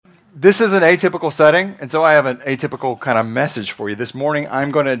This is an atypical setting, and so I have an atypical kind of message for you. This morning,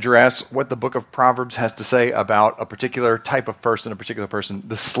 I'm going to address what the book of Proverbs has to say about a particular type of person,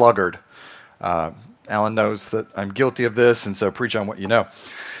 the sluggard. Alan knows that I'm guilty of this, and so preach on what you know.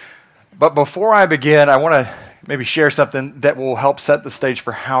 But before I begin, I want to maybe share something that will help set the stage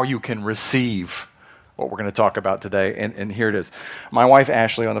for how you can receive what we're going to talk about today, and here it is. My wife,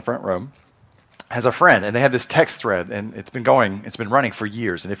 Ashley, on the front row, has a friend, and they have this text thread, and it's been running for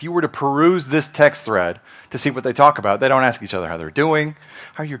years. And if you were to peruse this text thread to see what they talk about, they don't ask each other how they're doing,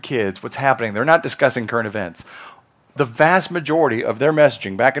 how are your kids, what's happening. They're not discussing current events. The vast majority of their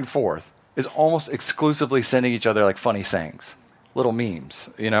messaging back and forth is almost exclusively sending each other like funny sayings, little memes,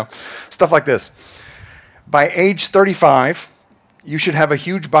 stuff like this. By age 35, you should have a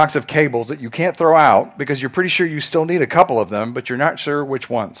huge box of cables that you can't throw out because you're pretty sure you still need a couple of them, but you're not sure which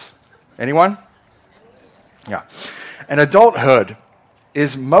ones. Anyone? Yeah. And adulthood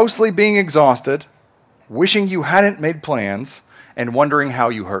is mostly being exhausted, wishing you hadn't made plans, and wondering how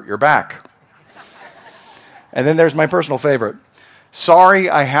you hurt your back. And then there's my personal favorite. Sorry,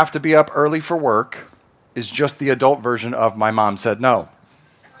 I have to be up early for work is just the adult version of my mom said no.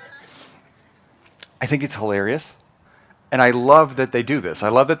 I think it's hilarious, and I love that they do this. I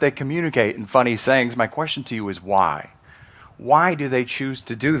love that they communicate in funny sayings. My question to you is why? Why do they choose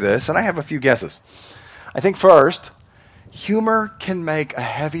to do this? And I have a few guesses. I think first, humor can make a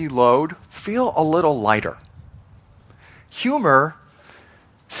heavy load feel a little lighter. Humor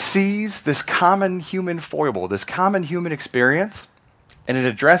sees this common human foible, this common human experience, and it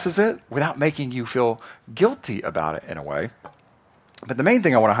addresses it without making you feel guilty about it in a way. But the main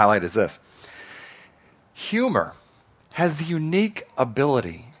thing I want to highlight is this. Humor has the unique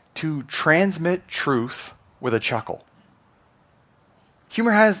ability to transmit truth with a chuckle.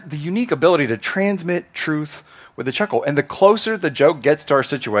 Humor has the unique ability to transmit truth with a chuckle. And the closer the joke gets to our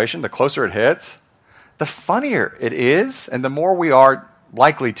situation, the closer it hits, the funnier it is, and the more we are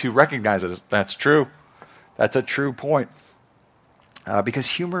likely to recognize it as that's true. That's a true point. Because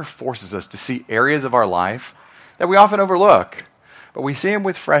humor forces us to see areas of our life that we often overlook, but we see them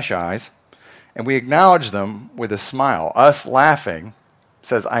with fresh eyes, and we acknowledge them with a smile. Us laughing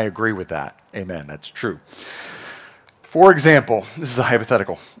says, I agree with that. Amen, that's true. For example, this is a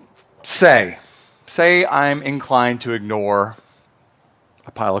hypothetical. Say I'm inclined to ignore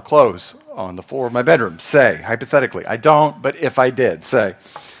a pile of clothes on the floor of my bedroom. Say, hypothetically. I don't, but if I did, say.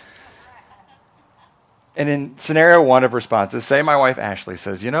 And in scenario one of responses, say my wife Ashley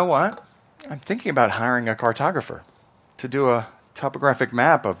says, you know what? I'm thinking about hiring a cartographer to do a topographic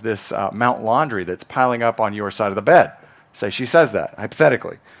map of this Mount Laundry that's piling up on your side of the bed. Say she says that,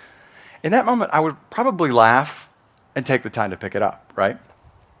 hypothetically. In that moment, I would probably laugh and take the time to pick it up, right?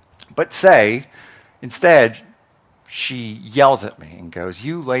 But say, instead, she yells at me and goes,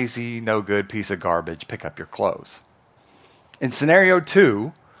 you lazy, no good piece of garbage, pick up your clothes. In scenario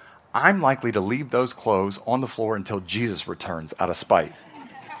two, I'm likely to leave those clothes on the floor until Jesus returns out of spite.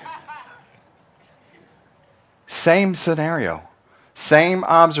 Same scenario, same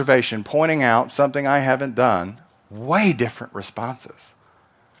observation, pointing out something I haven't done, way different responses.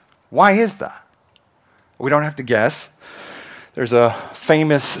 Why is that? We don't have to guess. There's a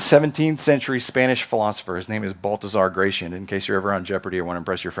famous 17th century Spanish philosopher. His name is Baltasar Gracian, in case you're ever on Jeopardy or want to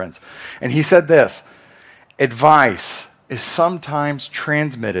impress your friends. And he said this, advice is sometimes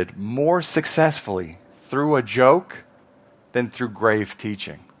transmitted more successfully through a joke than through grave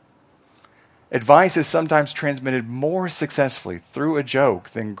teaching. Advice is sometimes transmitted more successfully through a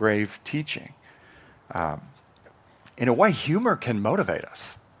joke than grave teaching. In a way, humor can motivate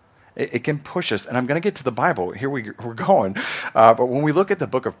us. It can push us, and I'm going to get to the Bible. Here we're going. But when we look at the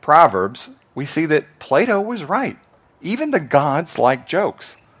book of Proverbs, we see that Plato was right. Even the gods like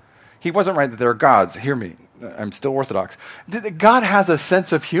jokes. He wasn't right that there are gods. Hear me. I'm still Orthodox. God has a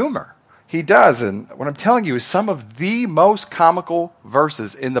sense of humor. He does, and what I'm telling you is some of the most comical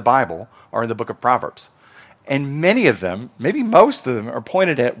verses in the Bible are in the book of Proverbs. And many of them, maybe most of them, are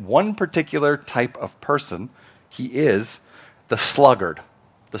pointed at one particular type of person. He is the sluggard.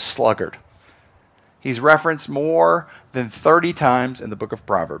 The sluggard. He's referenced more than 30 times in the book of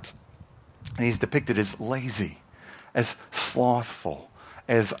Proverbs. And he's depicted as lazy, as slothful,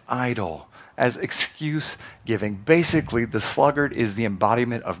 as idle, as excuse-giving. Basically, the sluggard is the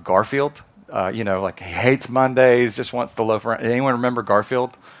embodiment of Garfield. Like he hates Mondays, just wants to loaf around. Anyone remember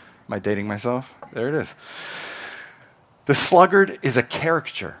Garfield? Am I dating myself? There it is. The sluggard is a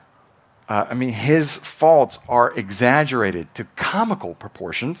caricature. His faults are exaggerated to comical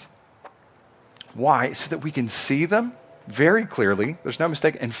proportions. Why? So that we can see them very clearly, there's no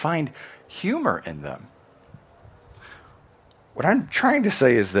mistake, and find humor in them. What I'm trying to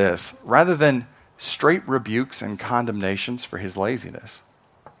say is this: rather than straight rebukes and condemnations for his laziness,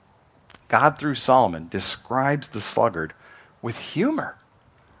 God, through Solomon, describes the sluggard with humor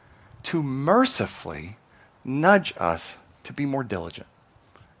to mercifully nudge us to be more diligent.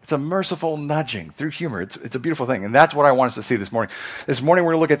 It's a merciful nudging through humor. It's a beautiful thing. And that's what I want us to see this morning. This morning,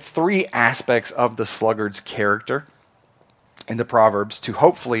 we're going to look at three aspects of the sluggard's character in the Proverbs to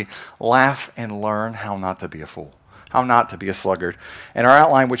hopefully laugh and learn how not to be a fool, how not to be a sluggard. And our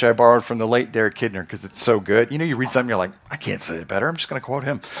outline, which I borrowed from the late Derek Kidner because it's so good. You know, you read something, you're like, I can't say it better. I'm just going to quote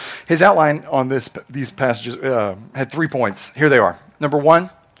him. His outline on these passages had 3 points. Here they are. Number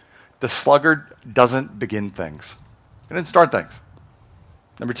one, the sluggard doesn't begin things. He didn't start things.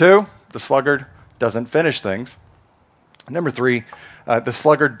 Number two, the sluggard doesn't finish things. Number three, the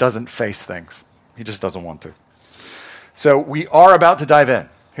sluggard doesn't face things. He just doesn't want to. So we are about to dive in.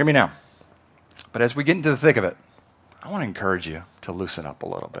 Hear me now. But as we get into the thick of it, I want to encourage you to loosen up a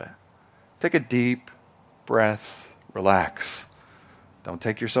little bit. Take a deep breath, relax. Don't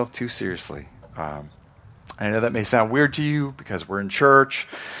take yourself too seriously. I know that may sound weird to you because we're in church.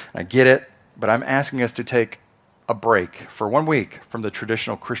 I get it. But I'm asking us to take a break for 1 week from the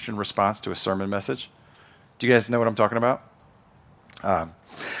traditional Christian response to a sermon message. Do you guys know what I'm talking about?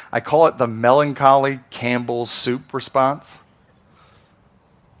 I call it the melancholy Campbell's soup response.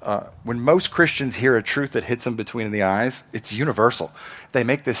 When most Christians hear a truth that hits them between the eyes, it's universal. They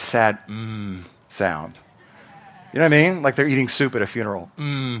make this sad sound. You know what I mean? Like they're eating soup at a funeral.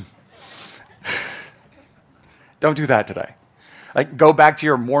 Don't do that today. Like, go back to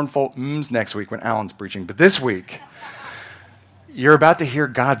your mournful next week when Alan's preaching. But this week, you're about to hear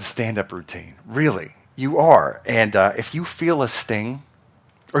God's stand-up routine. Really, you are. And if you feel a sting,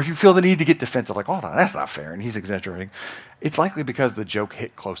 or if you feel the need to get defensive, like, hold on, that's not fair, and he's exaggerating, it's likely because the joke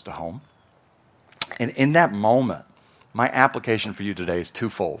hit close to home. And in that moment, my application for you today is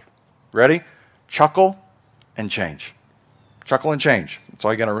twofold. Ready? Chuckle and change. Chuckle and change. That's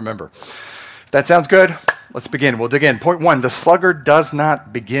all you got to remember. If that sounds good, let's begin. We'll dig in. Point one, the sluggard does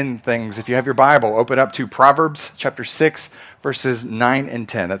not begin things. If you have your Bible, open up to Proverbs chapter 6, verses 9 and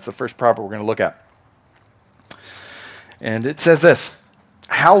 10. That's the first proverb we're going to look at. And it says this: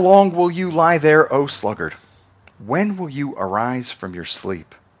 How long will you lie there, O sluggard? When will you arise from your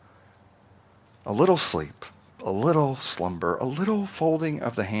sleep? A little sleep, a little slumber, a little folding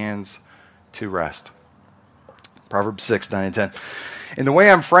of the hands to rest. Proverbs 6, 9 and 10. In the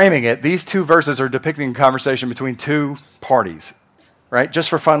way I'm framing it, these two verses are depicting a conversation between two parties, right? Just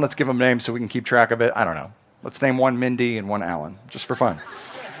for fun, let's give them names so we can keep track of it. I don't know. Let's name one Mindy and one Alan, just for fun.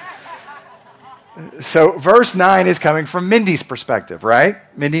 So verse 9 is coming from Mindy's perspective, right?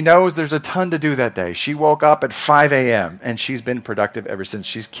 Mindy knows there's a ton to do that day. She woke up at 5 a.m. and she's been productive ever since.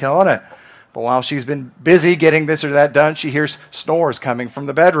 She's killing it. But while she's been busy getting this or that done, she hears snores coming from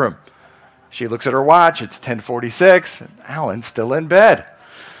the bedroom. She looks at her watch. It's 10:46, and Alan's still in bed.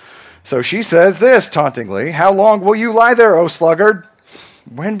 So she says this tauntingly: How long will you lie there, O sluggard?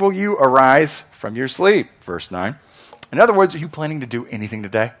 When will you arise from your sleep? Verse 9. In other words, are you planning to do anything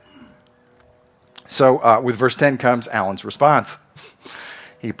today? So with verse 10 comes Alan's response.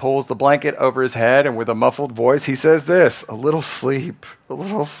 He pulls the blanket over his head, and with a muffled voice, he says this: a little sleep, a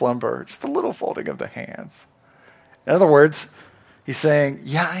little slumber, just a little folding of the hands. In other words, he's saying,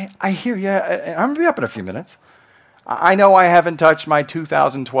 yeah, I hear you. I'm going to be up in a few minutes. I know I haven't touched my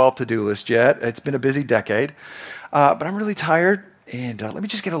 2012 to-do list yet. It's been a busy decade. But I'm really tired, and let me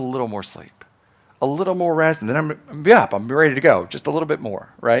just get a little more sleep, a little more rest, and then I'm going to be up. I'm ready to go, just a little bit more,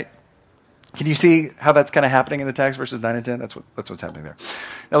 right? Can you see how that's kind of happening in the text, verses 9 and 10? That's what's happening there.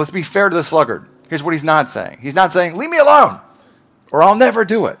 Now, let's be fair to the sluggard. Here's what he's not saying. He's not saying, leave me alone, or I'll never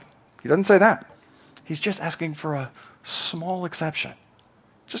do it. He doesn't say that. He's just asking for a small exception.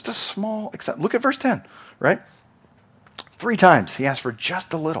 Just a small exception. Look at verse 10, right? 3 times he asks for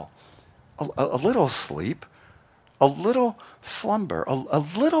just a little. A little sleep, a little slumber, a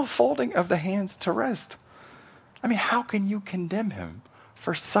little folding of the hands to rest. I mean, how can you condemn him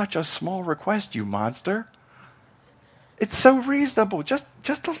for such a small request, you monster? It's so reasonable, just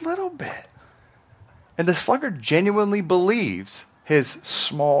a little bit. And the sluggard genuinely believes his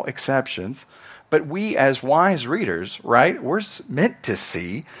small exceptions. But we, as wise readers, right, we're meant to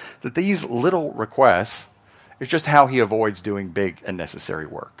see that these little requests is just how he avoids doing big and necessary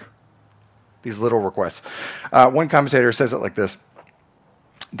work. These little requests. One commentator says it like this: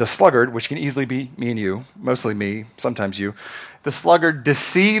 the sluggard, which can easily be me and you, mostly me, sometimes you, the sluggard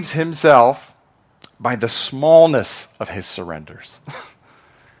deceives himself by the smallness of his surrenders.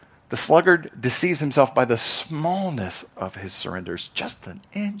 The sluggard deceives himself by the smallness of his surrenders. Just an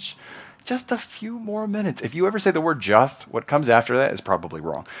inch, Just a few more minutes. If you ever say the word just, what comes after that is probably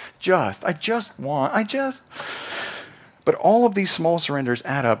wrong. I just want. But all of these small surrenders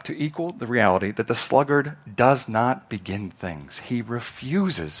add up to equal the reality that the sluggard does not begin things. He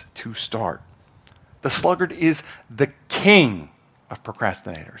refuses to start. The sluggard is the king of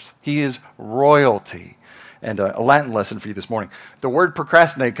procrastinators. He is royalty. And a Latin lesson for you this morning. The word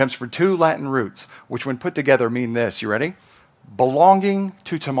procrastinate comes from two Latin roots, which when put together mean this. You ready? Belonging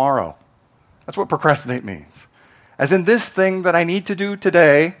to tomorrow. That's what procrastinate means. As in, this thing that I need to do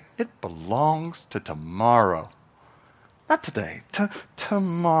today, it belongs to tomorrow. Not today,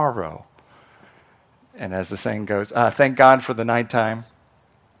 tomorrow. And as the saying goes, thank God for the nighttime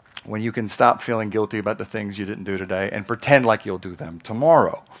when you can stop feeling guilty about the things you didn't do today and pretend like you'll do them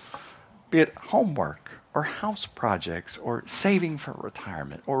tomorrow. Be it homework or house projects or saving for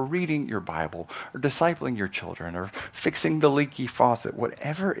retirement or reading your Bible or discipling your children or fixing the leaky faucet,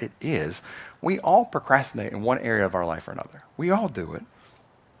 whatever it is, we all procrastinate in one area of our life or another. We all do it.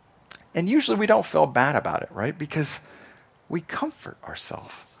 And usually we don't feel bad about it, right? Because we comfort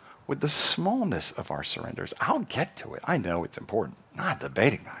ourselves with the smallness of our surrenders. I'll get to it. I know it's important. Not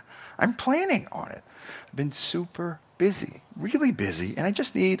debating that. I'm planning on it. I've been super busy, really busy, and I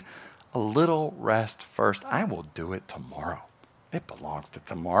just need a little rest first. I will do it tomorrow. It belongs to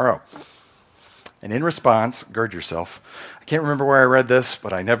tomorrow. And in response, gird yourself. I can't remember where I read this,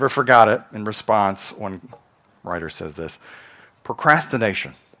 but I never forgot it. In response, one writer says this: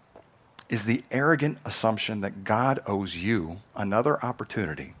 procrastination is the arrogant assumption that God owes you another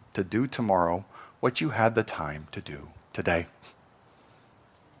opportunity to do tomorrow what you had the time to do today.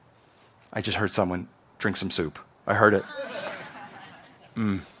 I just heard someone drink some soup. I heard it.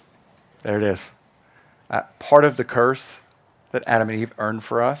 There it is. Part of the curse that Adam and Eve earned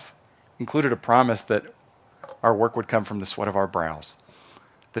for us included a promise that our work would come from the sweat of our brows,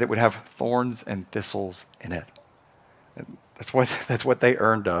 that it would have thorns and thistles in it. And that's what they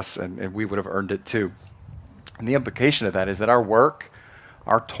earned us, and we would have earned it too. And the implication of that is that our work,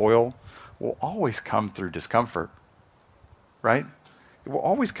 our toil, will always come through discomfort, right? It will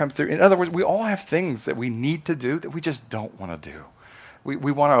always come through. In other words, we all have things that we need to do that we just don't want to do. We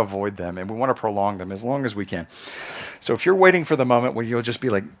want to avoid them, and we want to prolong them as long as we can. So if you're waiting for the moment when you'll just be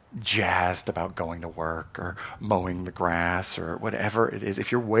like jazzed about going to work or mowing the grass or whatever it is,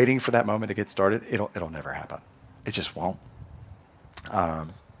 if you're waiting for that moment to get started, it'll never happen. It just won't.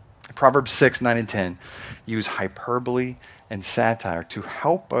 Proverbs 6, 9, and 10 use hyperbole and satire to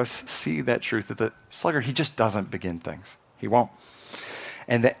help us see that truth, that the sluggard, he just doesn't begin things. He won't.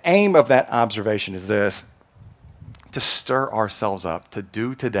 And the aim of that observation is this: to stir ourselves up to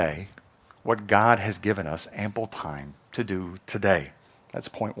do today what God has given us ample time to do today. That's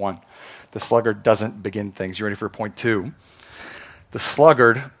point one. The sluggard doesn't begin things. You ready for point two? The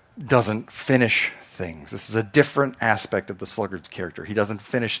sluggard doesn't finish things. This is a different aspect of the sluggard's character. He doesn't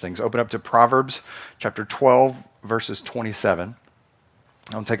finish things. Open up to Proverbs chapter 12, verses 27.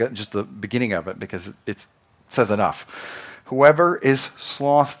 I'll take just the beginning of it because it says enough. Whoever is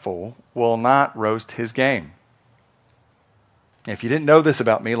slothful will not roast his game. If you didn't know this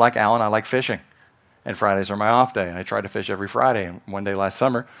about me, like Alan, I like fishing. And Fridays are my off day, and I try to fish every Friday. And one day last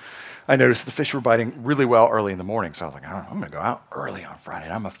summer, I noticed the fish were biting really well early in the morning. So I was like, I'm going to go out early on Friday,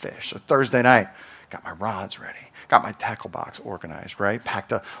 and I'm going to fish. So Thursday night, got my rods ready, got my tackle box organized, right?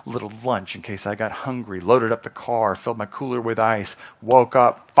 Packed a little lunch in case I got hungry, loaded up the car, filled my cooler with ice, woke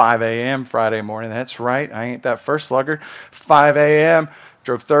up 5 a.m. Friday morning. That's right, I ain't that first sluggard. 5 a.m.,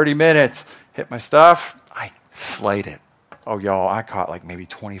 drove 30 minutes, hit my stuff, I slayed it. Oh, y'all, I caught like maybe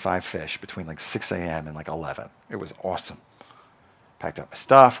 25 fish between like 6 a.m. and like 11. It was awesome. Packed up my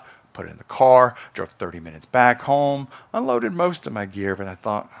stuff, put it in the car, drove 30 minutes back home, unloaded most of my gear, but I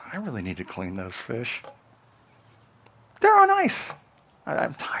thought, I really need to clean those fish. They're on ice.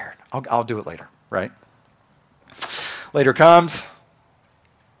 I'm tired. I'll do it later, right? Later comes,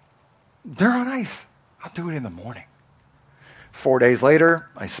 they're on ice. I'll do it in the morning. 4 days later,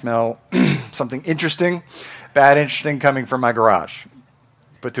 I smell something interesting, bad interesting coming from my garage.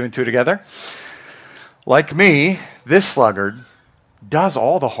 Put two and two together. Like me, this sluggard does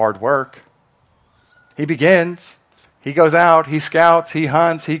all the hard work. He begins, he goes out, he scouts, he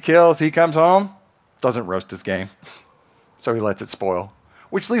hunts, he kills, he comes home, doesn't roast his game. So he lets it spoil.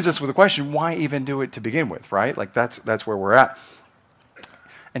 Which leaves us with the question, why even do it to begin with, right? Like that's where we're at.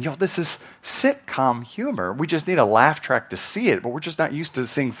 And y'all, this is sitcom humor. We just need a laugh track to see it, but we're just not used to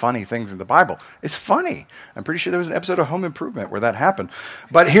seeing funny things in the Bible. It's funny. I'm pretty sure there was an episode of Home Improvement where that happened.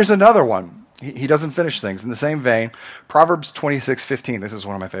 But here's another one. He doesn't finish things. In the same vein, Proverbs 26:15. This is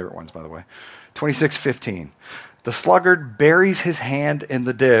one of my favorite ones, by the way. 26:15. The sluggard buries his hand in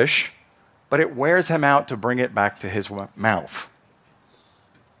the dish but it wears him out to bring it back to his mouth.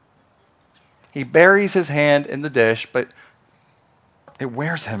 He buries his hand in the dish, but it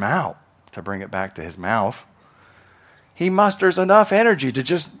wears him out to bring it back to his mouth. He musters enough energy to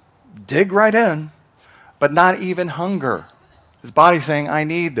just dig right in, but not even hunger. His body saying, I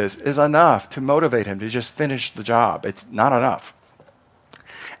need this, is enough to motivate him to just finish the job. It's not enough.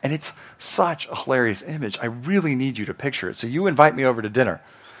 And it's such a hilarious image. I really need you to picture it. So you invite me over to dinner.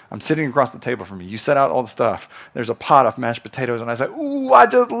 I'm sitting across the table from you. You set out all the stuff. There's a pot of mashed potatoes, and I say, ooh, I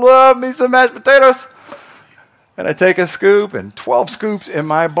just love me some mashed potatoes. And I take a scoop and 12 scoops in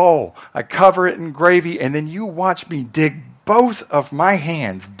my bowl. I cover it in gravy, and then you watch me dig both of my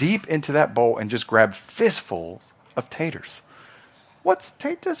hands deep into that bowl and just grab fistfuls of taters. What's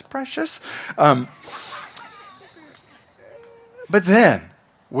taters, precious? But then,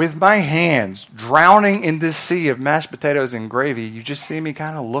 with my hands drowning in this sea of mashed potatoes and gravy, you just see me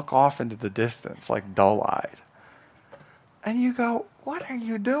kind of look off into the distance, like dull-eyed. And you go, what are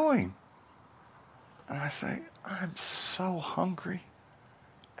you doing? And I say, I'm so hungry.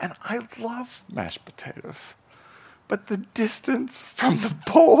 And I love mashed potatoes. But the distance from the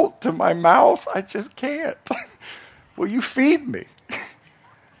bowl to my mouth, I just can't. Will you feed me?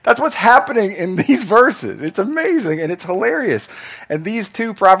 That's what's happening in these verses. It's amazing and it's hilarious. And these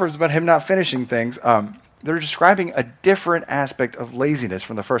two proverbs about him not finishing things, they're describing a different aspect of laziness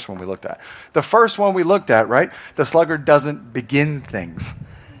from the first one we looked at. The first one we looked at, right? The sluggard doesn't begin things.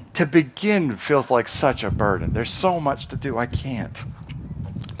 To begin feels like such a burden. There's so much to do, I can't.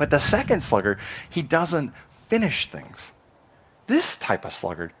 But the second sluggard, he doesn't finish things. This type of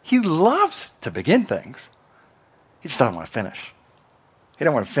sluggard, he loves to begin things. He just doesn't want to finish. He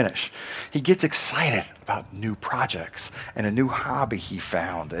don't want to finish. He gets excited about new projects and a new hobby he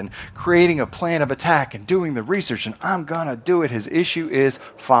found and creating a plan of attack and doing the research and I'm going to do it. His issue is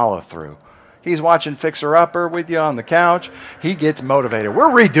follow through. He's watching Fixer Upper with you on the couch. He gets motivated. We're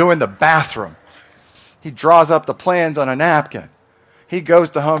redoing the bathroom. He draws up the plans on a napkin. He goes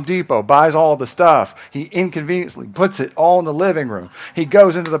to Home Depot, buys all the stuff. He inconveniently puts it all in the living room. He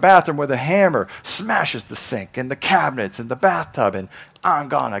goes into the bathroom with a hammer, smashes the sink and the cabinets and the bathtub, and I'm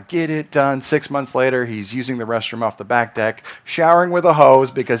gonna get it done. 6 months later, he's using the restroom off the back deck, showering with a hose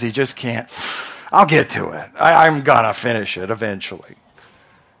because he just can't. I'll get to it. I'm gonna finish it eventually.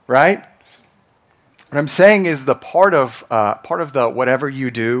 Right? What I'm saying is the part of the whatever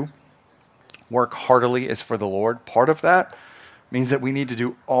you do, work heartily is for the Lord. Part of that means that we need to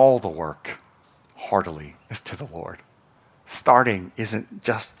do all the work heartily is to the Lord. Starting isn't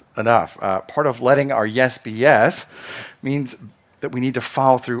just enough. Part of letting our yes be yes means that we need to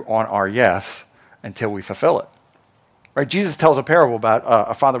follow through on our yes until we fulfill it. Right? Jesus tells a parable about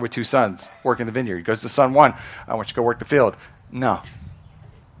a father with two sons working the vineyard. He goes to son one, I want you to go work the field. No.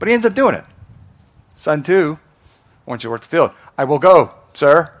 But he ends up doing it. Son two, I want you to work the field. I will go,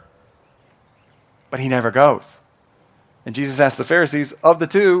 sir. But he never goes. And Jesus asked the Pharisees, of the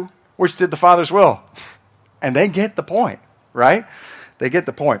two, which did the Father's will? And they get the point, right? They get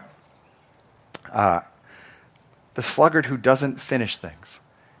the point. The sluggard who doesn't finish things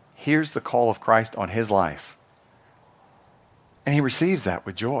hears the call of Christ on his life. And he receives that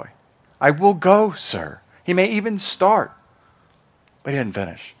with joy. I will go, sir. He may even start, but he didn't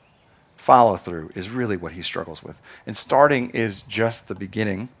finish. Follow through is really what he struggles with. And starting is just the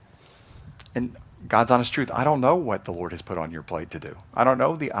beginning. And God's honest truth, I don't know what the Lord has put on your plate to do. I don't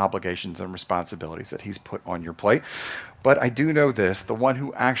know the obligations and responsibilities that he's put on your plate. But I do know this, the one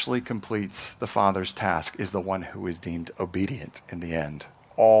who actually completes the Father's task is the one who is deemed obedient in the end.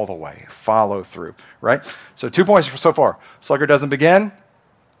 All the way. Follow through, right? So 2 points so far. Sluggard doesn't begin.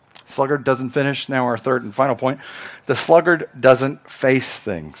 Sluggard doesn't finish. Now our third and final point. The sluggard doesn't face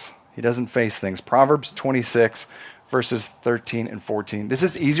things. He doesn't face things. Proverbs 26, verses 13 and 14. This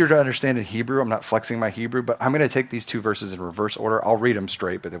is easier to understand in Hebrew. I'm not flexing my Hebrew, but I'm going to take these two verses in reverse order. I'll read them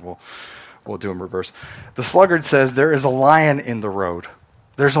straight, but then we'll do them reverse. The sluggard says, there is a lion in the road.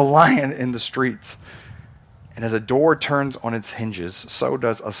 There's a lion in the streets. And as a door turns on its hinges, so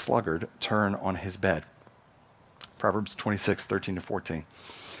does a sluggard turn on his bed. Proverbs 26, 13 to 14.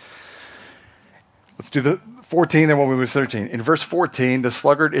 Let's do the 14, then we'll move to 13. In verse 14, the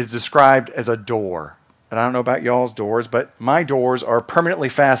sluggard is described as a door. And I don't know about y'all's doors, but my doors are permanently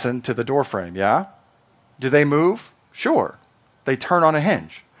fastened to the door frame, yeah? Do they move? Sure. They turn on a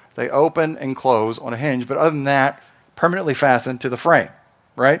hinge. They open and close on a hinge, but other than that, permanently fastened to the frame,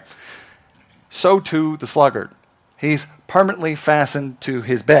 right? So too the sluggard. He's permanently fastened to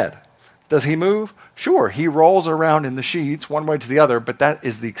his bed. Does he move? Sure. He rolls around in the sheets one way to the other, but that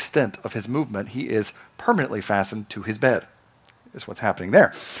is the extent of his movement. He is permanently fastened to his bed. is what's happening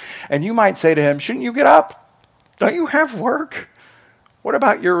there. And you might say to him, shouldn't you get up? Don't you have work? What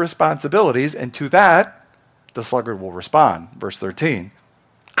about your responsibilities? And to that, the sluggard will respond. Verse 13,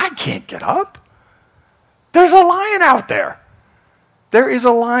 I can't get up. There's a lion out there. There is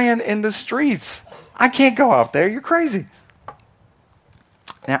a lion in the streets. I can't go out there. You're crazy.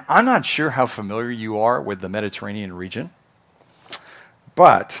 Now, I'm not sure how familiar you are with the Mediterranean region,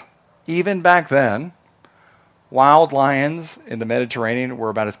 but even back then, wild lions in the Mediterranean were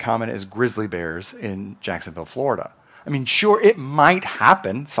about as common as grizzly bears in Jacksonville, Florida. I mean, sure, it might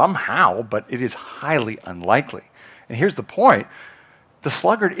happen somehow, but it is highly unlikely. And here's the point. The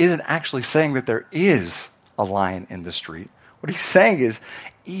sluggard isn't actually saying that there is a lion in the street. What he's saying is,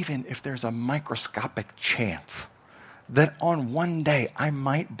 even if there's a microscopic chance that on one day I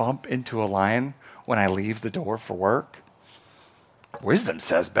might bump into a lion when I leave the door for work, wisdom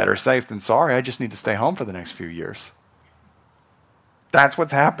says better safe than sorry. I just need to stay home for the next few years. That's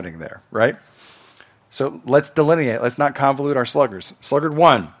what's happening there, right? So let's delineate. Let's not convolute our sluggards. Sluggard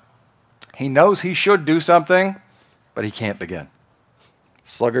 1, he knows he should do something, but he can't begin.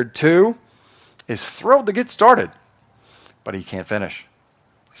 Sluggard 2 is thrilled to get started, but he can't finish.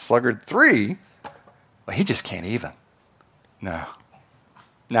 Sluggard 3, well, he just can't even. No,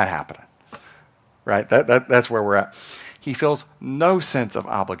 not happening. Right? That's where we're at. He feels no sense of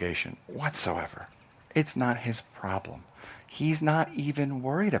obligation whatsoever. It's not his problem. He's not even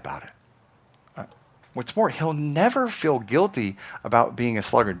worried about it. What's more, he'll never feel guilty about being a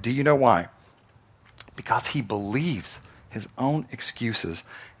sluggard. Do you know why? Because he believes his own excuses,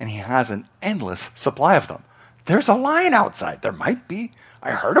 and he has an endless supply of them. There's a lion outside. There might be.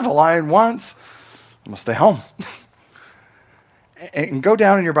 I heard of a lion once. I'm going to stay home. And go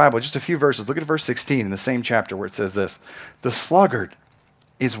down in your Bible, just a few verses. Look at verse 16 in the same chapter where it says this. The sluggard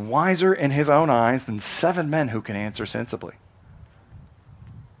is wiser in his own eyes than 7 men who can answer sensibly.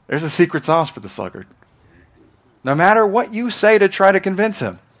 There's a secret sauce for the sluggard. No matter what you say to try to convince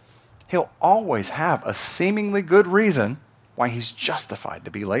him, he'll always have a seemingly good reason why he's justified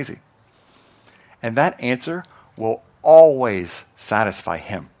to be lazy. And that answer will always satisfy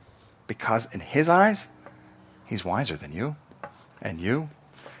him, because in his eyes, he's wiser than you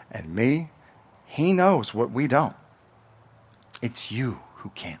and me. He knows what we don't. It's you who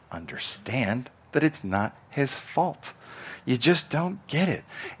can't understand that it's not his fault. You just don't get it.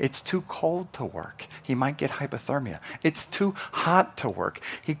 It's too cold to work. He might get hypothermia. It's too hot to work.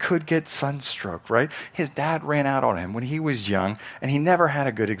 He could get sunstroke, right? His dad ran out on him when he was young, and he never had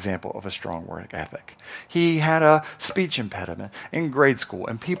a good example of a strong work ethic. He had a speech impediment in grade school,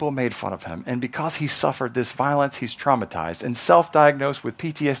 and people made fun of him. And because he suffered this violence, he's traumatized and self-diagnosed with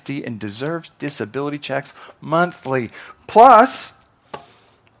PTSD and deserves disability checks monthly. Plus,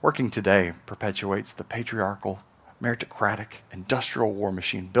 working today perpetuates the patriarchal, meritocratic, industrial war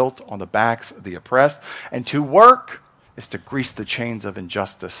machine built on the backs of the oppressed. And to work is to grease the chains of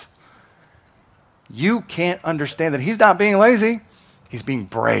injustice. You can't understand that he's not being lazy. He's being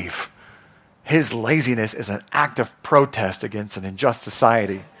brave. His laziness is an act of protest against an unjust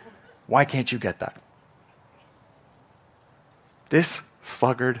society. Why can't you get that? This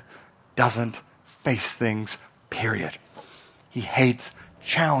sluggard doesn't face things, period. He hates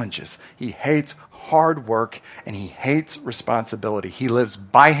challenges. He hates hard work, and he hates responsibility. He lives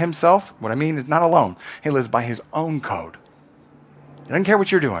by himself. What I mean is not alone. He lives by his own code. He doesn't care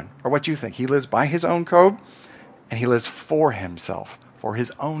what you're doing or what you think. He lives by his own code, and he lives for himself, for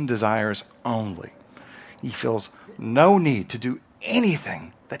his own desires only. He feels no need to do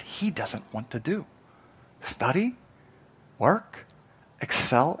anything that he doesn't want to do. Study, work,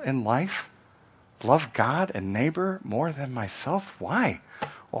 excel in life, love God and neighbor more than myself. Why?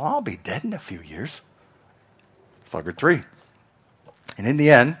 Well, I'll be dead in a few years. Sluggard 3. And in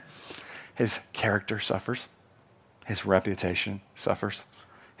the end, his character suffers. His reputation suffers.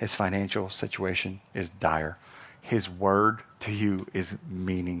 His financial situation is dire. His word to you is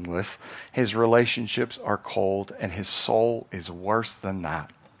meaningless. His relationships are cold, and his soul is worse than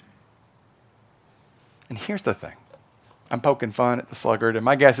that. And here's the thing. I'm poking fun at the sluggard, and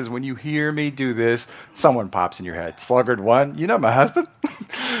my guess is when you hear me do this, someone pops in your head. Sluggard 1, you know my husband.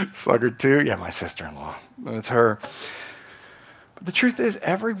 Sluggard 2, yeah, my sister-in-law. It's her. But the truth is,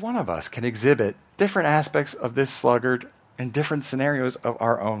 every one of us can exhibit different aspects of this sluggard in different scenarios of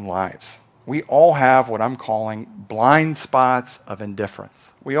our own lives. We all have what I'm calling blind spots of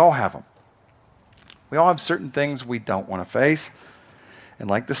indifference. We all have them. We all have certain things we don't want to face. And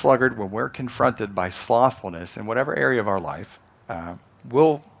like the sluggard, when we're confronted by slothfulness in whatever area of our life,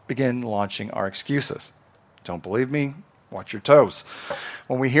 we'll begin launching our excuses. Don't believe me? Watch your toes.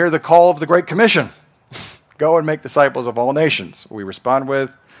 When we hear the call of the Great Commission, Go and make disciples of all nations. We respond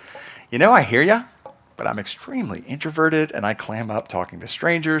with, I hear ya, but I'm extremely introverted and I clam up talking to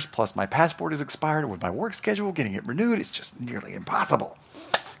strangers. Plus my passport is expired. With my work schedule, getting it renewed, it's just nearly impossible.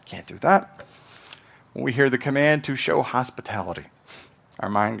 Can't do that. When we hear the command to show hospitality, our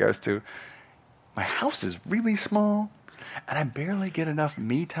mind goes to, my house is really small and I barely get enough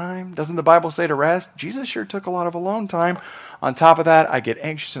me time. Doesn't the Bible say to rest? Jesus sure took a lot of alone time. On top of that, I get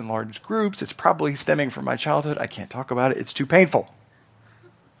anxious in large groups. It's probably stemming from my childhood. I can't talk about it. It's too painful.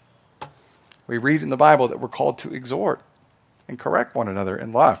 We read in the Bible that we're called to exhort and correct one another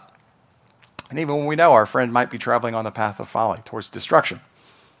in love. And even when we know our friend might be traveling on the path of folly towards destruction,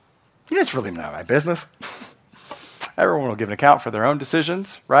 it's really not my business. Everyone will give an account for their own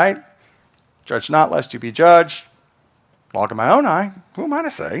decisions, right? Judge not lest you be judged. Log in my own eye. Who am I to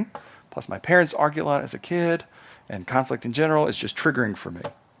say? Plus my parents argue a lot as a kid, and conflict in general is just triggering for me.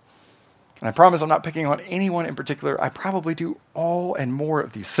 And I promise I'm not picking on anyone in particular. I probably do all and more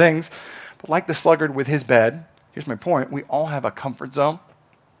of these things. But like the sluggard with his bed, here's my point. We all have a comfort zone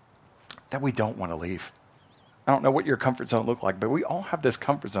that we don't want to leave. I don't know what your comfort zone look like, but we all have this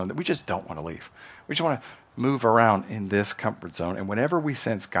comfort zone that we just don't want to leave. We just want to move around in this comfort zone. And whenever we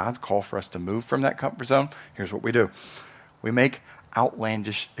sense God's call for us to move from that comfort zone, here's what we do. We make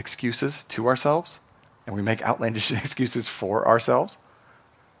outlandish excuses to ourselves, and we make outlandish excuses for ourselves.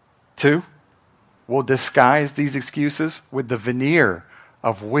 2, we'll disguise these excuses with the veneer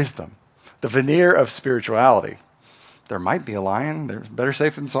of wisdom, the veneer of spirituality. There might be a lion. There's better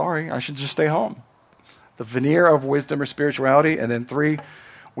safe than sorry. I should just stay home. The veneer of wisdom or spirituality. And then 3,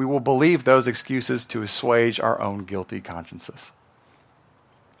 we will believe those excuses to assuage our own guilty consciences.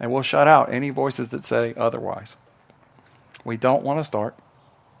 And we'll shut out any voices that say otherwise. We don't want to start.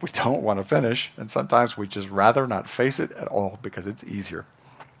 We don't want to finish. And sometimes we just rather not face it at all because it's easier.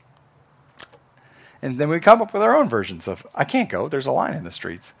 And then we come up with our own versions of, I can't go. There's a lion in the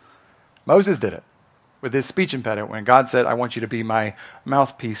streets. Moses did it with his speech impediment when God said, I want you to be my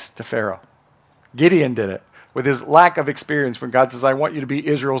mouthpiece to Pharaoh. Gideon did it with his lack of experience when God says, I want you to be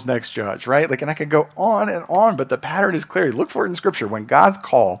Israel's next judge, right? And I could go on, but the pattern is clear. Look for it in Scripture. When God's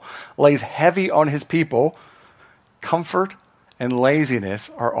call lays heavy on his people, comfort and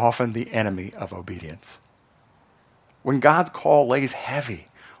laziness are often the enemy of obedience. When God's call lays heavy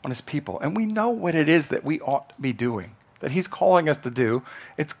on his people, and we know what it is that we ought to be doing, that he's calling us to do,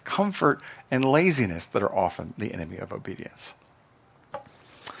 it's comfort and laziness that are often the enemy of obedience.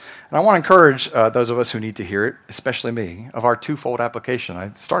 And I want to encourage those of us who need to hear it, especially me, of our twofold application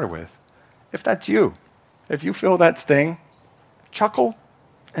I started with. If that's you, if you feel that sting, chuckle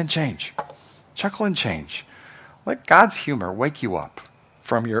and change. Chuckle and change. Let God's humor wake you up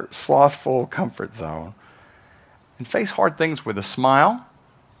from your slothful comfort zone and face hard things with a smile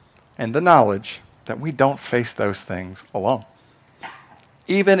and the knowledge that we don't face those things alone.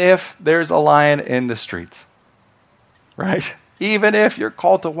 Even if there's a lion in the streets, right? Even if you're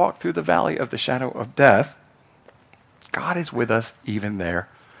called to walk through the valley of the shadow of death, God is with us even there,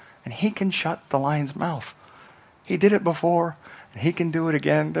 and he can shut the lion's mouth. He did it before, and he can do it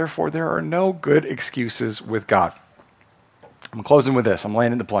again. Therefore, there are no good excuses with God. I'm closing with this. I'm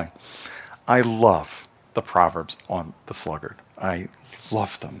laying in the plane. I love the Proverbs on the sluggard. I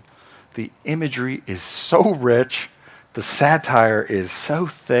love them. The imagery is so rich. The satire is so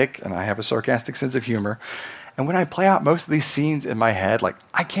thick, and I have a sarcastic sense of humor. And when I play out most of these scenes in my head,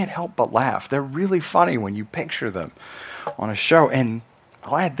 I can't help but laugh. They're really funny when you picture them on a show. And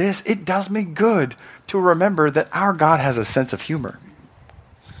I'll add this, it does me good to remember that our God has a sense of humor.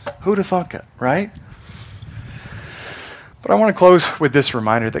 Who'd have thunk it, right? But I want to close with this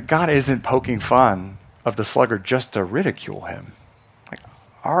reminder that God isn't poking fun of the sluggard just to ridicule him.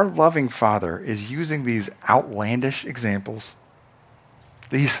 Our loving Father is using these outlandish examples,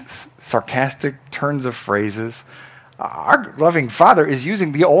 these sarcastic turns of phrases. Our loving Father is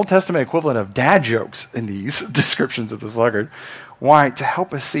using the Old Testament equivalent of dad jokes in these descriptions of the sluggard. Why? To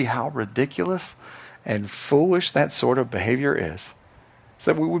help us see how ridiculous and foolish that sort of behavior is,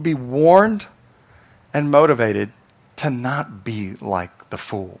 so that we would be warned and motivated to not be like the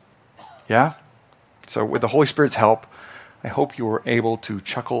fool. Yeah? So with the Holy Spirit's help, I hope you were able to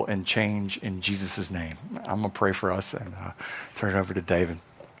chuckle and change in Jesus' name. I'm going to pray for us and turn it over to David.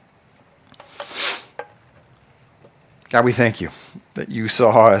 God, we thank you that you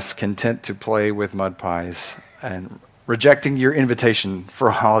saw us content to play with mud pies and rejecting your invitation for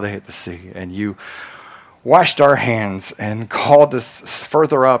a holiday at the sea. And you washed our hands and called us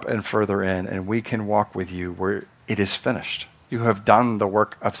further up and further in, and we can walk with you where it is finished. You have done the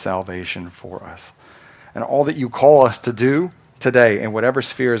work of salvation for us. And all that you call us to do, today in whatever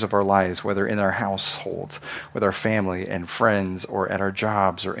spheres of our lives, whether in our households, with our family and friends, or at our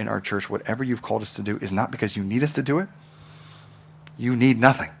jobs, or in our church, whatever you've called us to do is not because you need us to do it. You need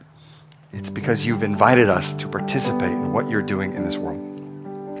nothing. It's because you've invited us to participate in what you're doing in this world.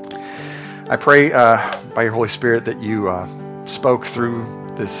 I pray by your Holy Spirit that you spoke through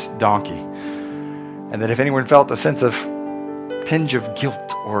this donkey, and that if anyone felt a sense of tinge of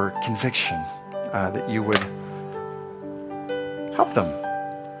guilt or conviction, that you would help them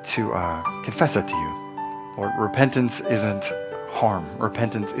to confess it to you. Lord, repentance isn't harm.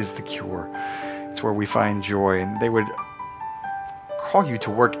 Repentance is the cure. It's where we find joy, and they would call you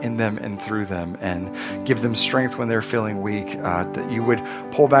to work in them and through them and give them strength when they're feeling weak, that you would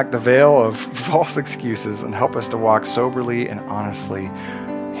pull back the veil of false excuses and help us to walk soberly and honestly,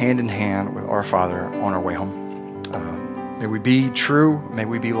 hand in hand with our Father on our way home. May we be true. May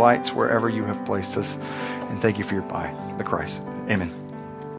we be lights wherever you have placed us. And thank you for your by the Christ. Amen.